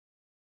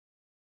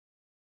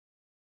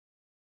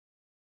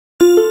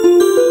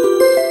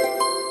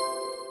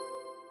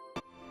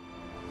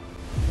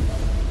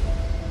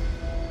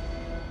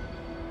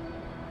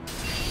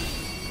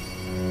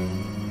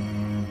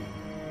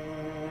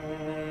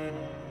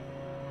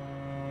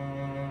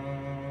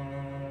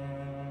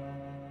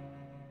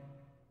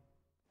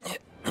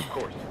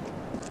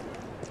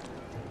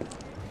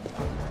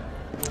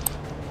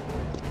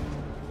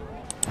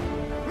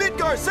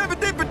Midgar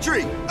 7th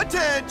Infantry!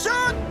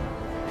 Attention!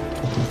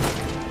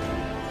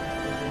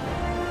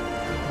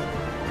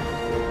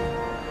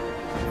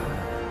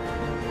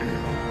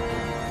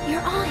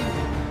 You're on.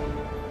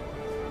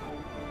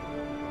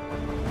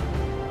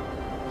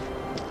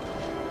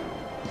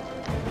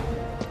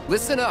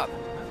 Listen up.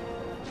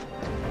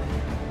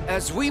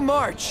 As we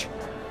march,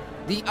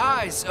 the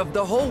eyes of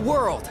the whole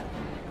world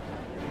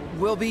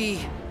will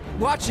be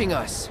watching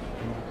us.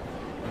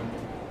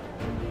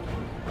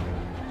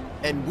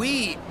 And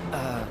we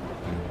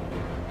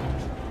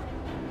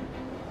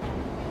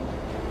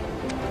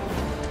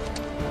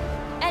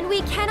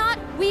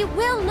we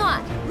will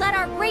not let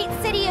our great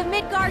city of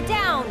Midgar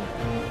down.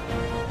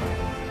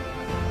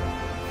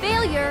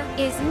 Failure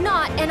is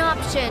not an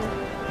option.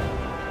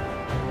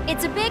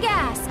 It's a big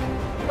ask,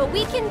 but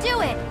we can do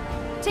it,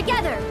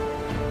 together.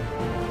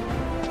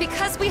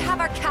 Because we have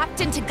our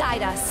captain to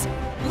guide us.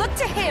 Look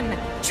to him,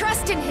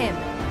 trust in him,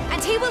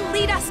 and he will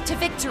lead us to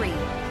victory,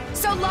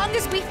 so long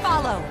as we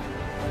follow.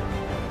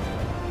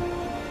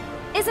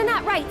 Isn't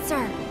that right,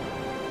 sir?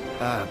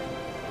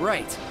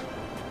 Right.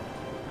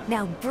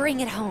 Now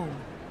bring it home.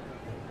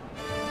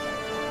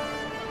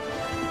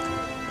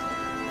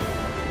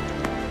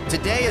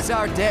 Today is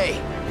our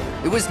day.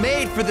 It was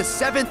made for the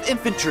 7th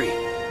Infantry.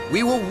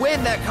 We will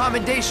win that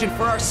commendation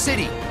for our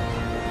city.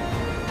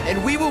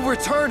 And we will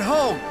return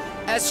home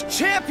as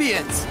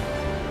champions!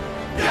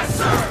 Yes,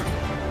 sir!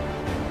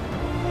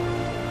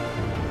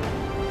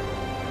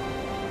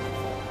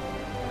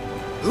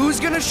 Who's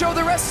gonna show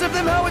the rest of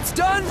them how it's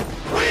done?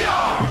 We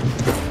are!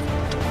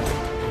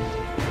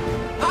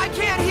 I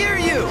can't hear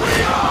you!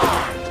 We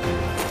are!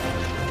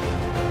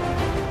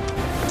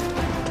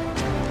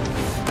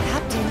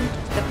 Captain,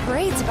 the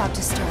parade's about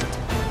to start.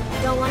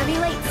 Don't want to be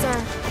late, sir.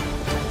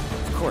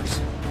 Of course.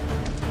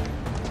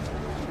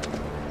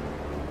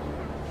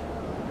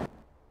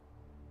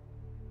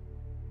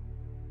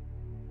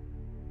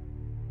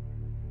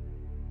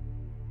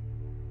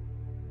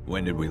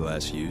 When did we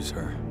last use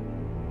her?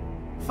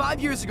 5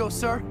 years ago,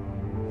 sir.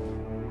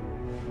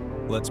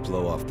 Let's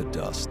blow off the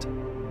dust.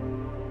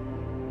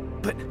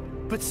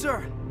 But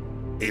sir...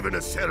 Even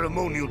a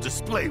ceremonial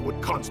display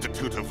would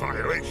constitute a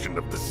violation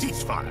of the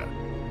ceasefire.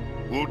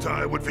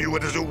 Wutai would view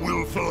it as a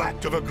willful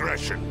act of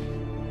aggression.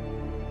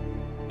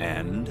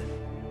 And?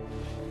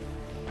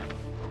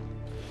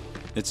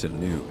 It's a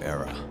new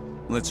era.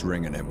 Let's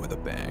ring it in with a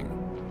bang.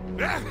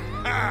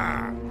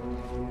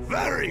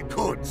 Very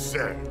good,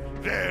 sir.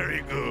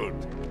 Very good.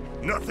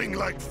 Nothing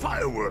like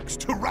fireworks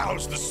to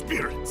rouse the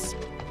spirits.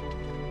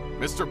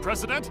 Mr.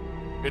 President,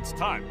 it's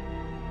time.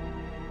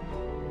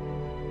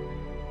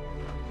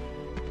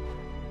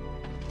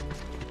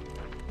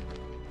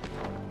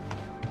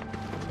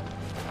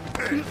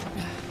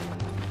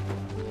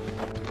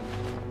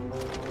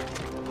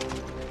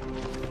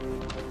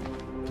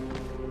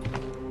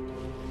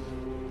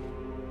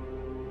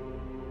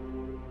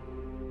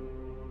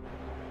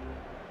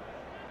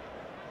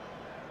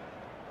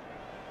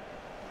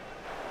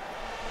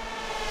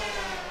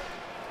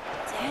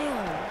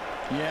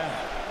 Yeah.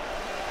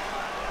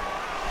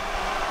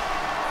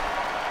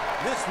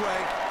 This way.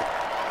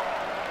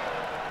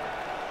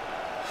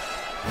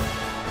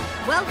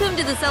 Welcome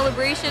to the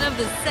celebration of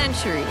the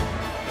century.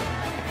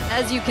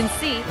 As you can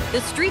see, the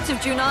streets of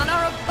Junon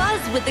are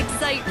abuzz with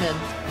excitement.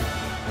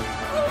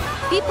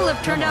 People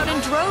have turned out in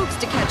droves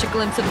to catch a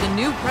glimpse of the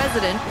new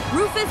president,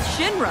 Rufus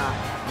Shinra.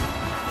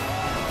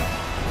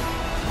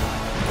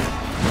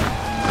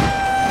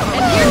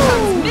 And here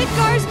comes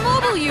Midgar's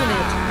mobile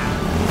unit.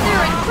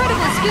 Their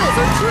incredible skills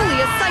are truly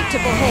a sight to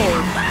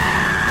behold.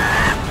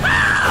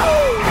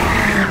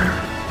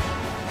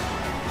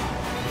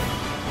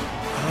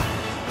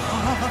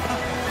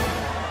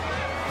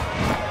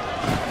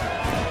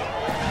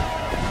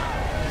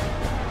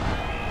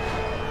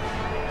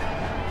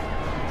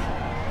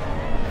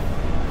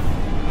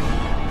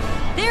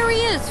 There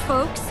he is,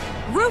 folks.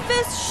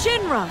 Rufus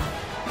Shinra.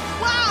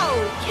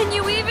 Wow! Can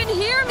you even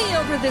hear me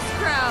over this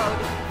crowd?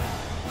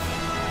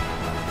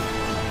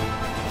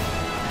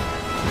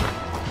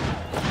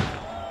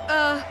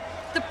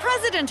 The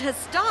president has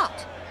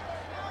stopped.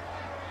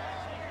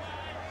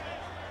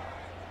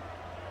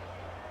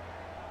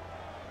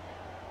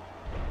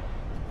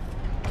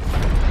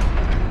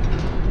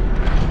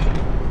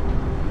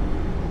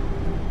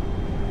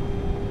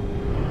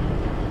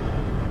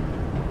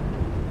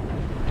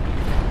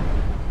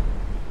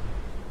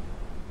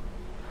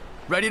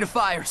 Ready to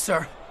fire,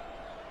 sir.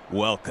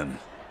 Welcome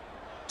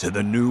to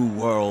the New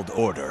World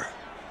Order.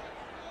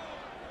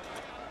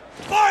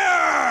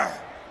 Fire!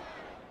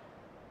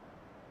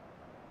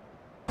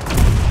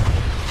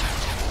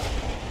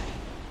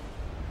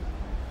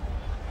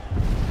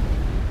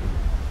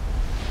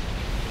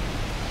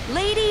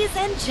 Ladies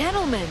and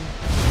gentlemen,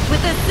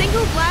 with a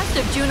single blast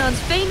of Junon's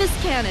famous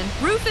cannon,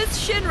 Rufus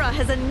Shinra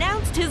has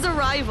announced his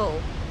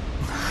arrival.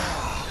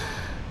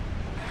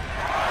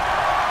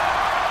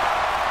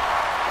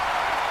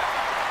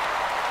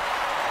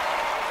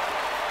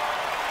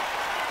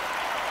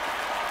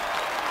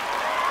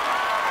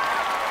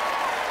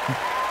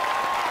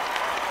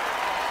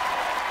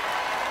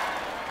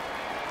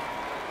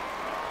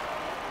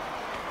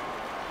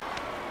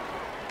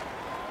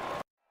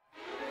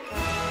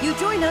 You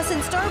join us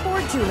in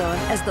starboard Junon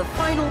as the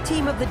final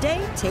team of the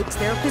day takes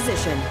their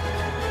position.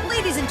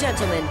 Ladies and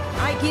gentlemen,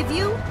 I give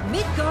you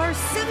Midgar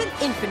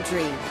 7th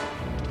Infantry.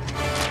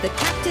 The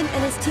captain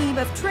and his team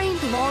have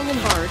trained long and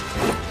hard,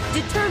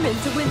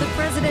 determined to win the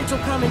presidential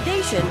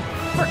commendation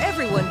for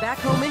everyone back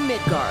home in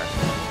Midgar.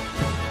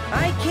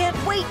 I can't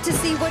wait to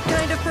see what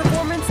kind of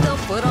performance they'll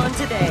put on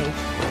today.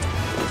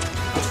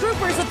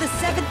 Troopers of the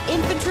 7th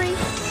Infantry,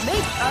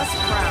 make us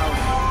proud.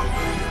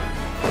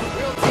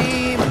 Real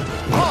team,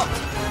 halt!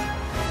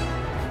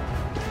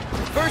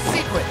 First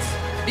sequence,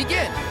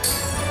 begin!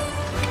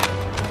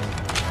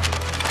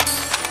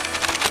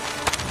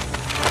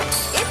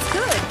 It's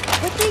good,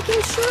 but they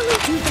can surely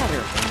do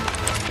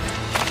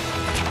better.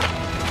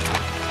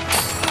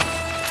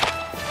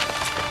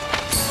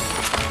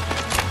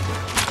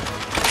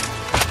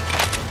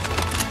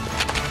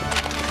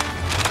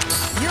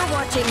 You're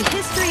watching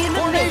history in the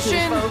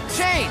Formation making, folks.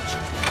 Change!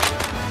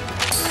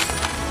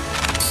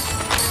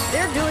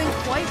 They're doing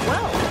quite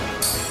well.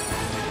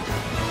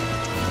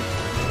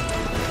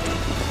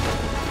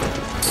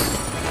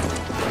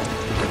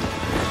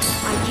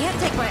 I can't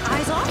take my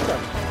eyes off them.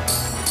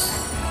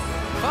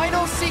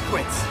 Final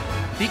sequence,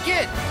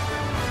 begin!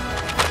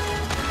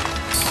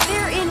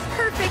 They're in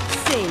perfect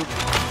sync.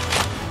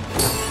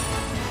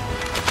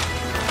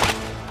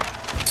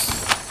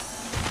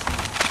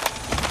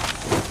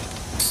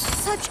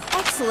 Such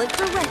excellent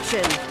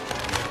direction.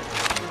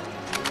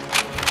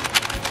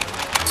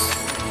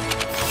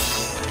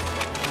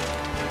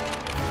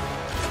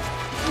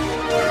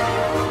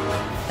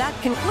 That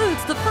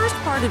concludes the first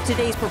part of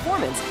today's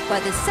performance by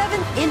the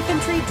 7th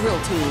Infantry Drill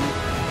Team.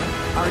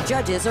 Our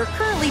judges are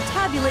currently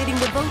tabulating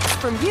the votes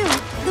from you,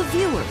 the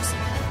viewers.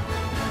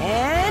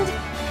 And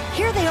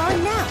here they are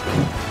now.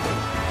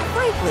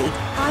 Frankly,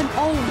 I'm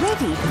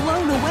already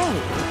blown away.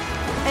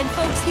 And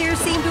folks here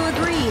seem to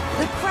agree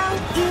the crowd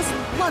is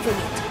loving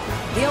it.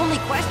 The only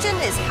question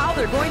is how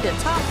they're going to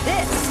top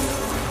this.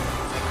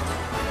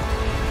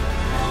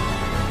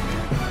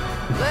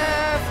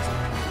 Left,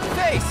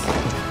 face!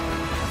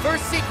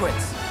 First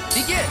sequence,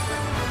 begin!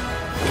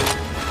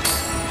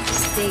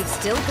 They've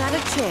still got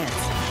a chance.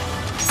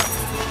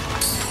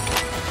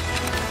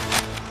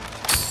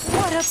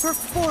 What a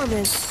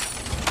performance!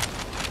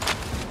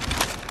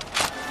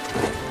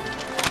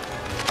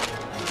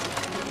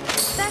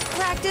 That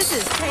practice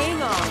is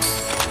paying off.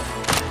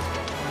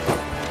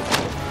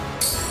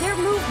 Their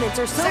movements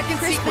are so Second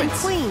crisp sequence,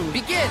 and clean.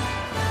 begin!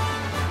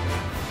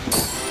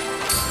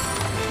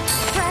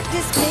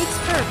 Practice makes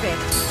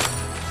perfect.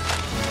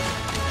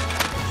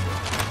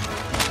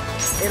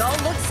 It all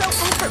looks so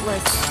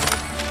effortless.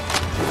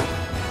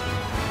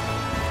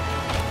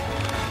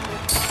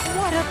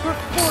 What a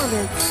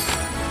performance!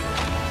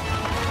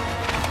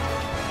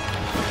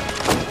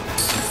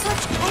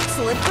 Such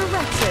excellent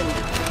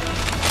direction.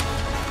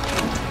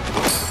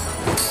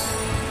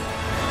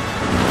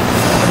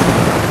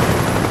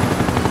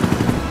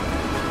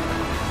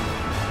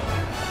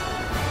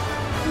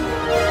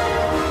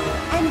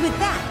 And with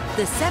that,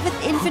 the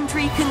 7th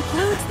Infantry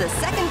concludes the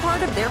second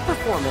part of their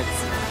performance.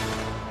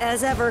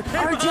 As ever,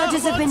 our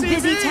judges have been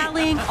busy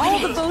tallying all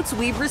the votes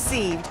we've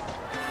received.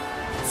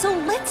 So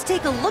let's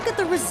take a look at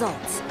the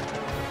results.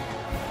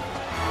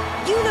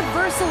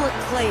 Universal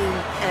acclaim,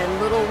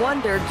 and little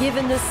wonder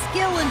given the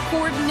skill and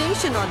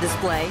coordination on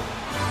display.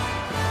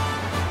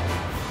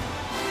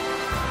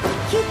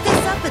 Keep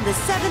this up and the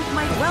 7th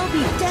might well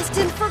be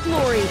destined for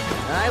glory.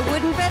 I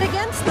wouldn't bet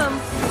against them.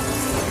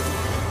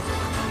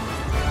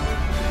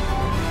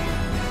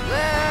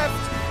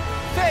 Left,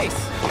 face!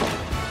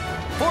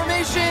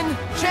 Formation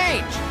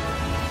change!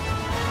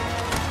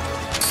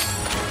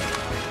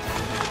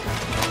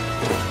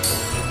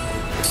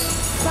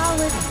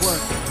 Solid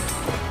work.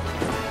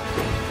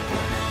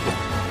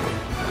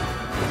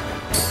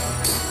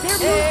 Their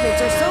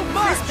movements are so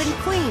crisp and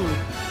clean.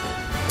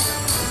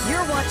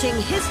 You're watching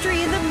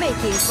history in the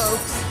making,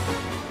 folks.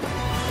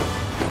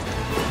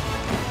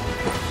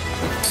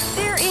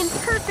 They're in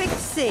perfect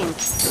sync.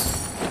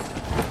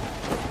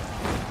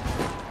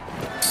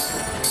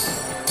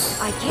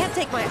 I can't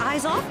take my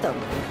eyes off them.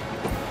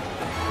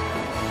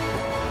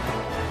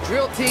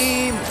 Drill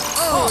team,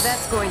 Oh,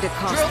 that's going to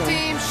cost drill them.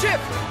 team,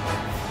 shift!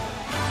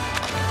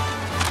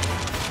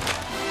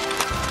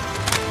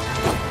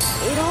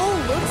 It all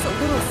looks a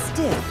little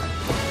stiff.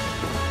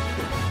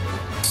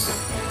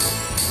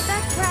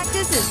 That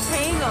practice is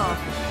paying off.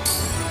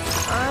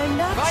 I'm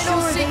not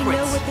Final sure sequence, they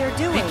know what they're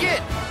doing.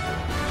 begin!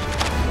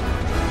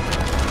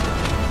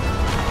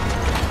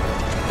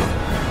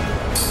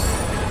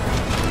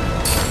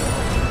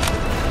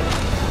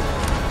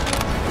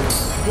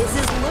 This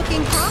is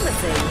looking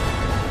promising.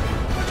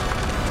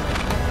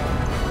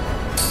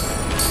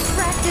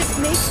 Practice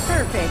makes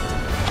perfect.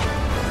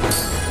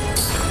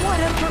 What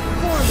a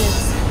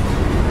performance!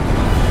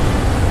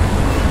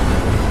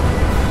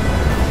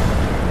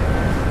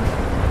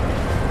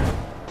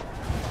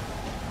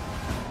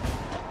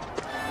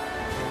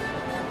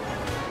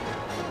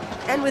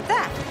 And with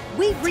that,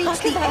 we've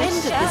reached the end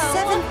of the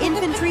 7th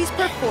Infantry's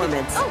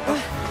performance.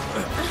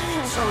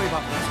 Sorry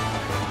about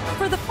that.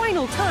 For the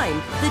final time,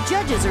 the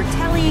judges are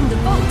tallying the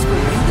votes for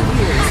Who the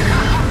Peers.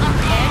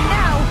 And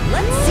now,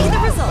 let's see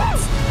the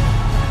results.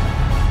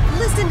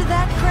 Listen to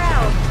that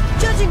crowd.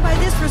 Judging by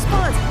this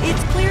response,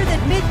 it's clear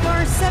that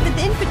Midgar's 7th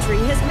Infantry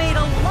has made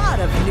a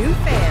lot of new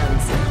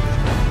fans.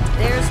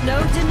 There's no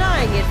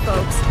denying it,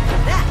 folks.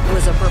 That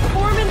was a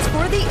performance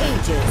for the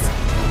ages.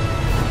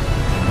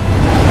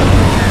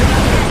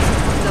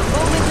 The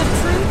moment of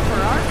truth for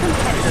our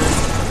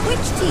competitors.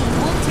 Which team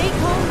will take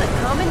home the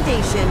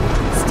commendation?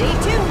 Stay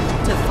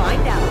tuned to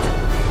find out.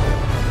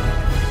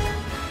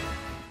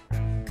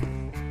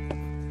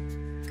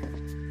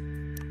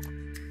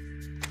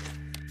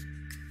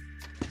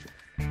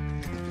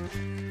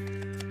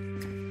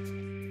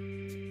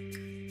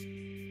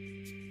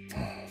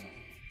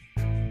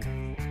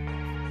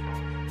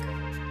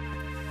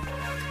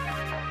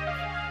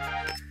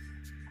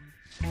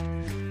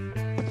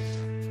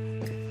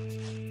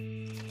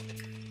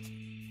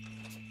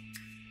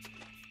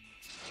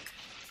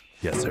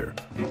 Yes, sir.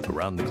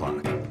 Around the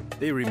clock.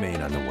 They remain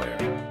unaware.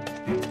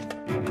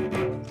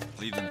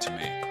 Leave them to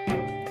me.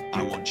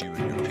 I want you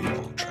and your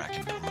people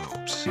tracking the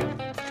ropes.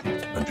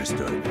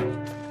 Understood.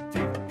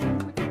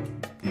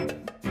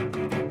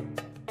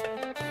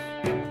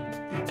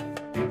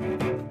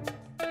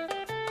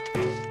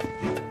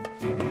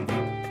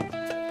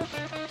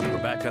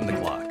 We're back on the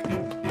clock.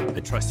 I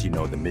trust you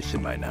know the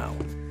mission by now.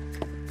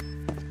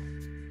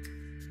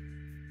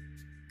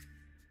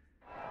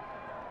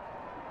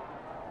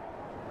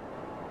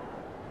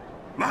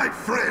 My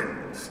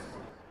friends,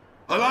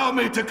 allow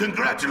me to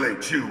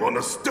congratulate you on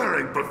a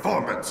stirring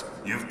performance.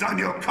 You've done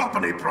your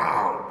company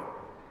proud.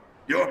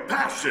 Your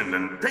passion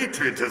and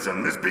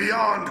patriotism is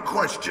beyond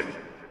question,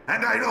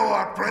 and I know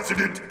our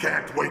president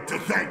can't wait to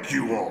thank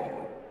you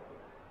all.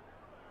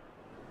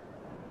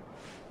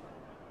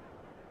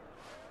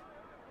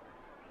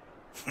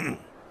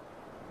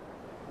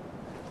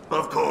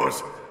 Of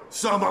course,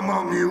 some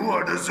among you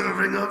are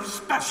deserving of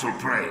special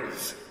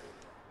praise.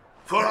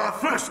 For our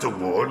first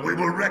award, we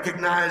will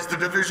recognize the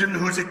division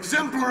whose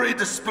exemplary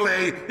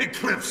display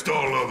eclipsed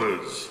all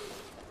others.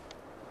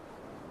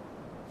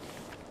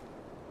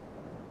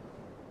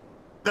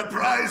 The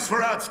prize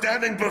for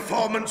outstanding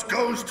performance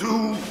goes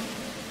to...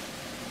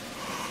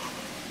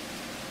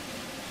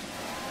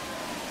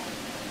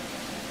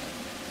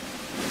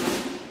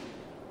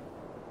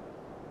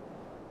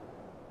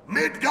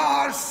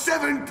 Midgar's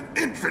 7th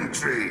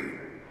Infantry!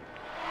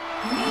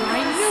 I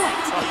knew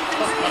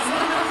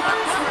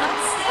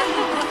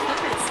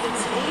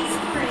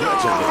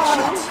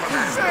Congratulations!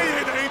 Say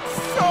it ain't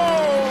so!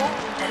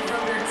 And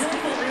from their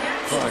joyful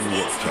reactions,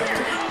 it's clear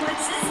how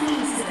much this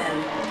means to them.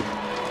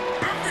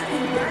 After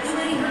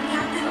congratulating her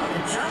captain on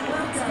the job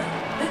well done,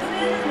 the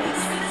commander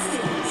makes for the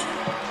stage.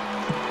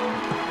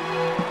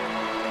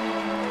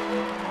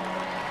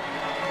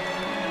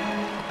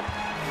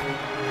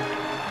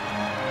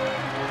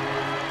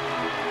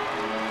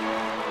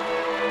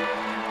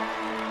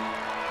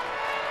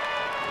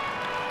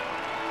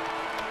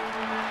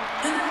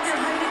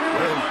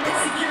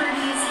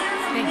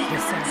 Thank you,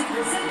 sir. To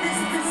present this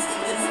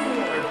prestigious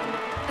award.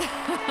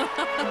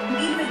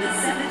 Even the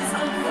 7th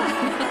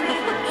unflapped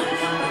commander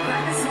can't help but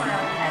crack a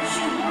smile as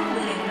she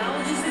warmly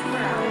acknowledges the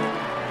crowd.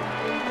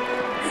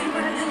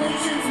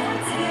 Congratulations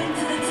once again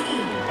to the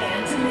team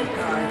and to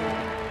Midgar.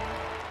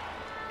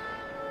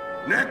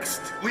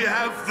 Next, we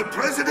have the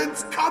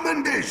President's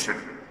Commendation.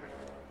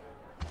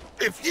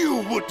 If you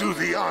would do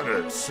the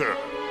honors, sir.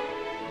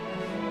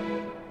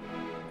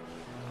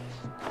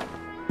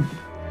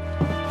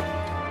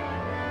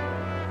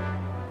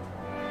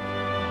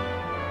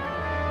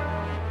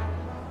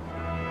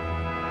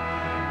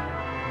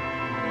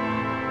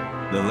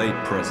 The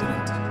late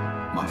president,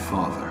 my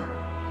father,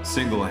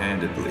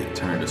 single-handedly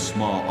turned a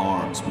small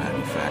arms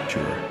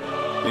manufacturer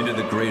into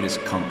the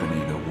greatest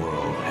company the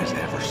world has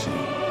ever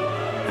seen,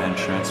 and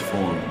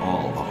transformed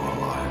all of our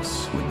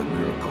lives with the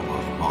miracle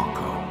of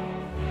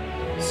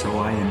Mako. So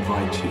I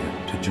invite you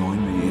to join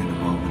me in a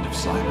moment of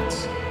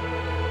silence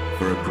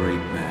for a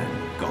great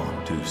man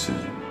gone too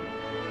soon.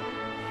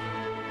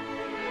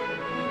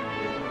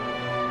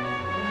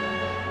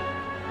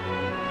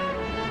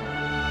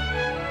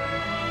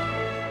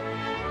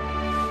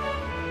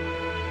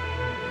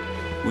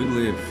 We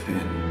live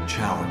in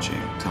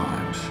challenging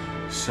times.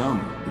 Some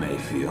may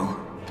feel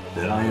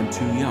that I am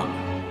too young,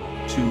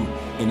 too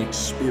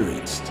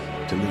inexperienced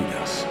to lead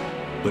us.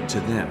 But to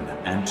them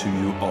and to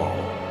you all,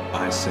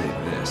 I say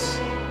this.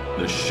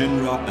 The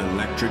Shinra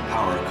Electric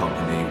Power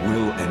Company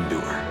will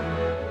endure.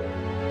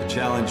 The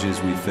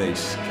challenges we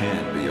face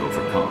can be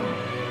overcome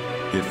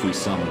if we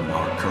summon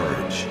our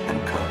courage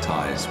and cut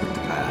ties with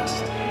the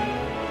past.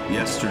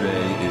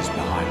 Yesterday is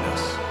behind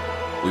us.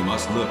 We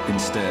must look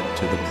instead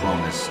to the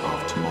promise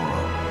of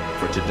tomorrow,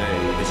 for today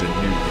is a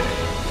new day,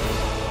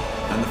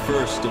 and the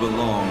first of a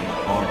long,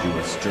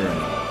 arduous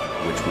journey,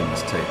 which we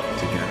must take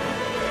together.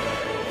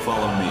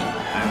 Follow me,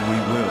 and we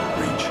will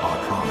reach our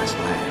promised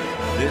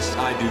land. This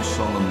I do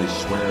solemnly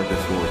swear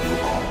before you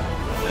all,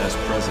 as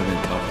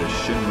president of the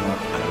Shinra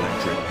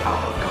Electric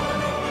Power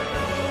Company.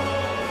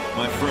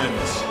 My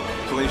friends,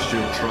 placed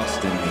your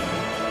trust in me,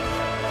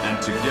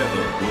 and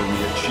together will we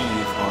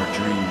achieve our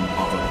dream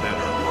of a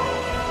better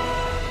world.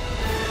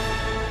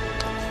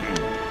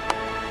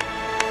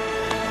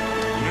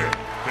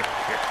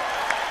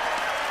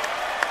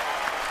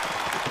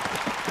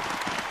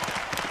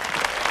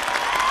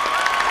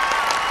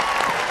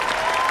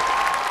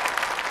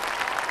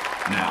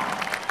 Now,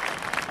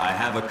 I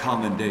have a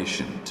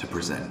commendation to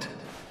present.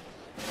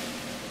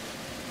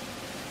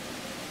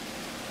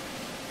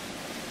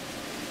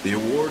 The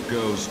award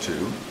goes to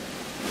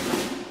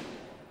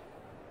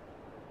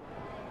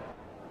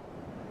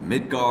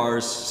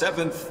Midgar's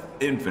 7th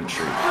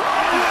Infantry.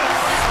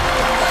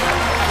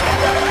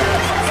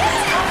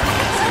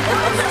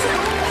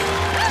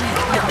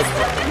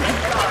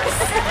 Midgar's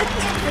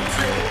 7th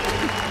Infantry.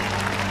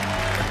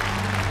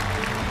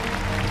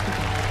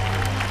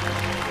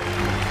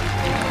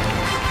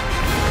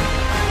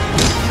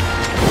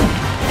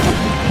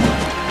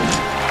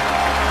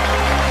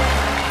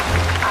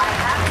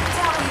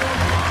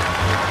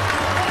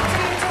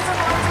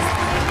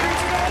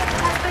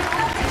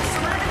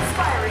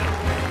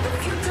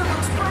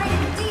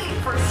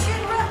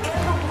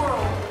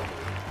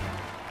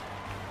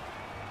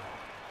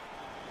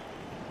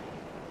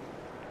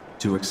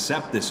 To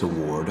accept this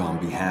award on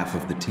behalf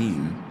of the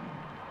team,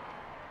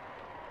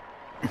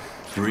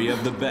 3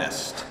 of the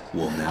best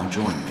will now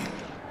join me.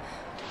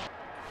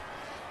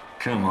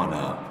 Come on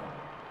up.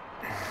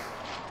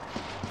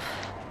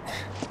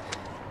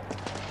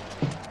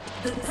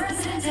 The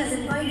President has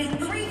invited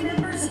 3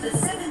 members of the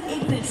 7th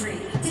Infantry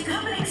to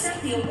come and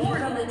accept the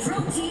award on the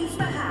drill team's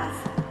behalf.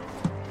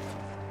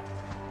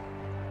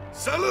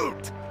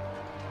 Salute!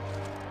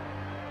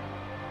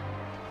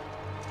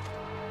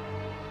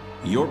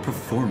 Your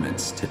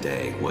performance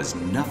today was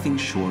nothing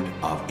short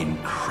of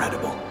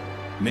incredible.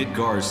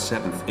 Midgar's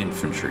 7th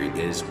Infantry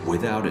is,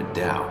 without a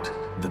doubt,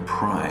 the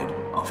pride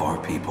of our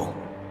people.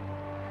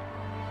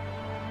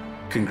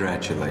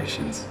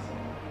 Congratulations.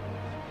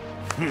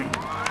 With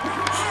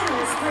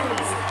generous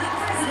praise, the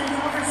President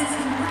offers his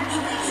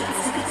congratulations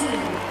to the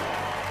team.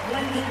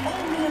 One can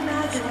only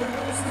imagine what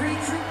those 3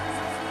 troopers...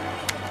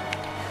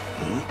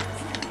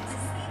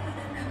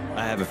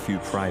 I have a few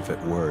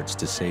private words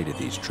to say to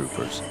these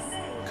troopers.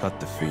 Cut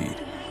the feed.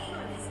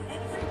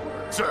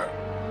 Sir,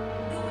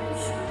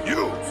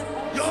 you're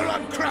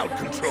on crowd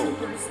control.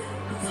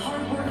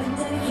 Hard work and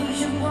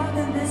dedication brought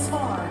them this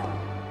far.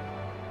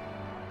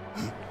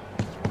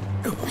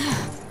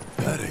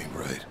 That ain't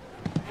right.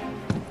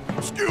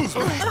 Excuse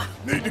me.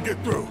 Need to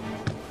get through.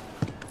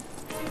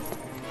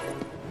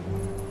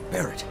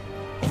 Barrett,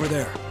 over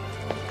there.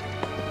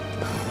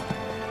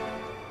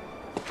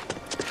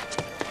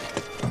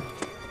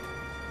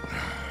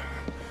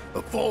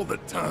 Of all the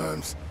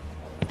times.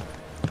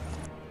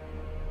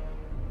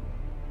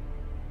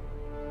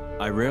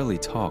 I rarely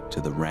talk to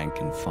the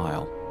rank and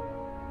file.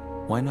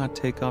 Why not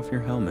take off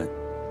your helmet?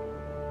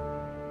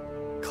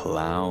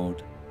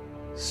 Cloud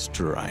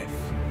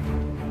Strife.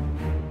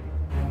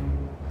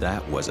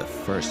 That was a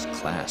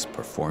first-class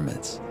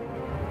performance.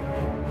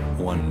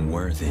 One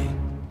worthy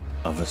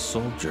of a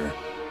soldier.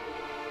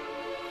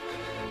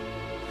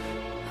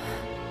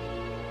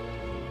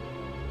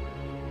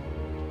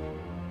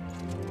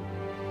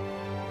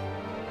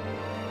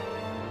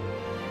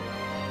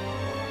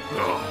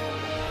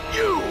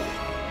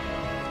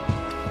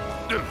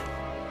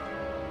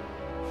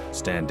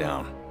 Stand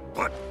down.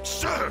 But,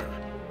 sir!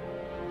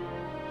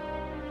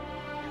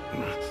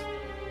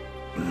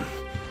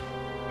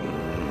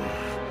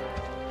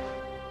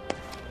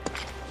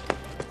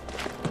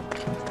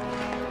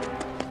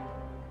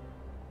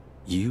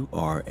 You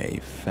are a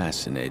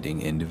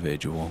fascinating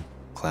individual,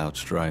 Cloud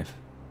Strife.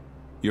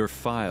 Your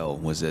file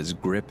was as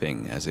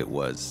gripping as it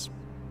was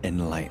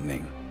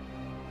enlightening.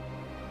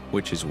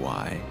 Which is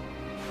why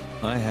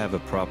I have a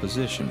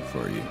proposition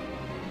for you.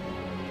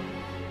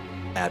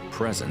 At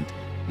present,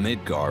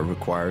 Midgar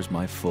requires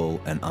my full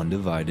and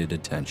undivided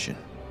attention.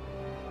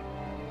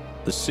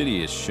 The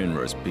city is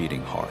Shinra's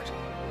beating heart.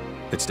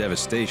 Its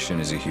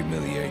devastation is a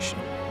humiliation,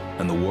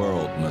 and the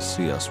world must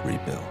see us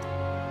rebuild.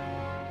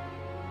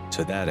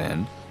 To that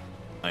end,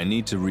 I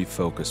need to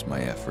refocus my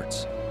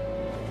efforts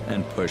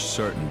and push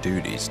certain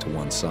duties to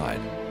one side.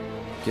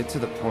 Get to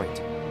the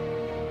point.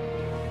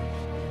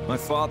 My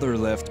father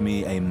left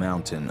me a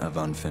mountain of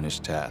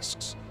unfinished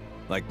tasks,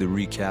 like the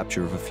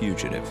recapture of a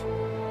fugitive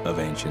of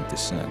ancient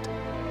descent,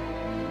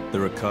 the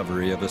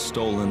recovery of a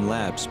stolen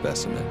lab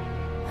specimen,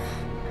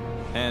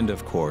 and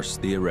of course,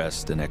 the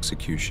arrest and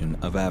execution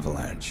of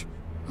Avalanche.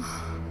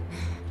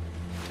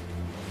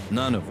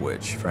 None of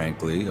which,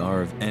 frankly,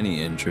 are of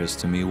any interest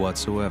to me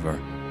whatsoever.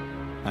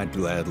 I'd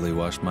gladly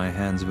wash my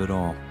hands of it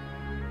all.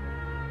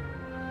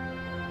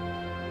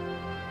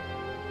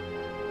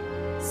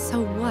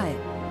 So what?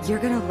 You're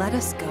gonna let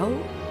us go?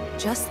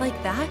 Just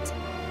like that?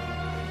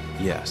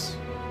 Yes.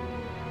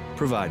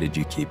 Provided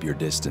you keep your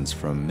distance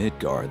from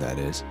Midgar, that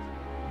is.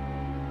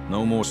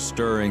 No more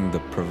stirring the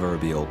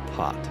proverbial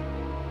pot.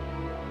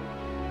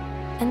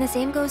 And the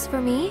same goes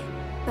for me?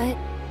 But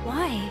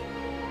why?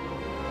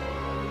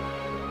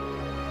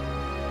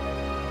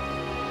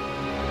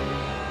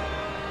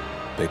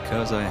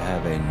 Because I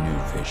have a new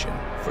vision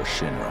for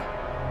Shinra.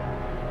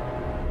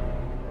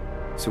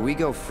 So we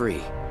go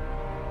free.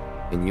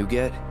 And you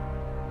get?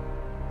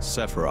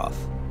 Sephiroth,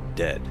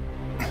 dead.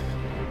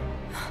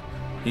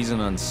 He's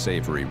an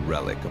unsavory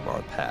relic of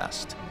our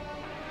past,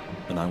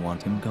 and I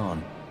want him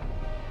gone.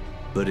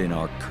 But in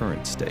our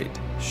current state,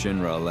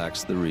 Shinra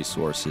lacks the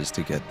resources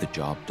to get the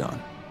job done.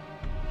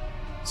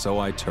 So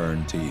I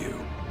turn to you.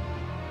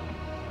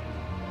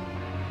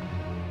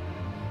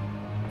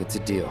 It's a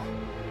deal.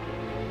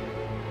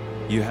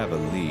 You have a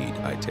lead,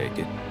 I take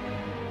it.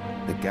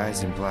 The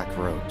guys in black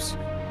robes.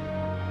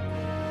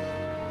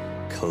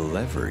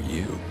 Clever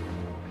you.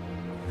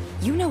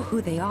 You know who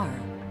they are,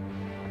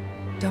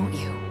 don't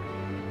you?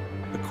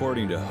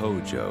 According to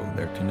Hojo,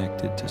 they're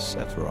connected to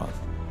Sephiroth.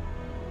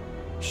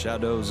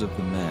 Shadows of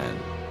the Man,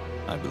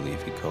 I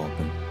believe he called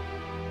them.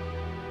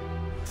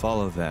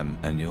 Follow them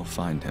and you'll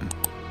find him.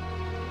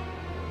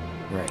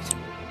 Right.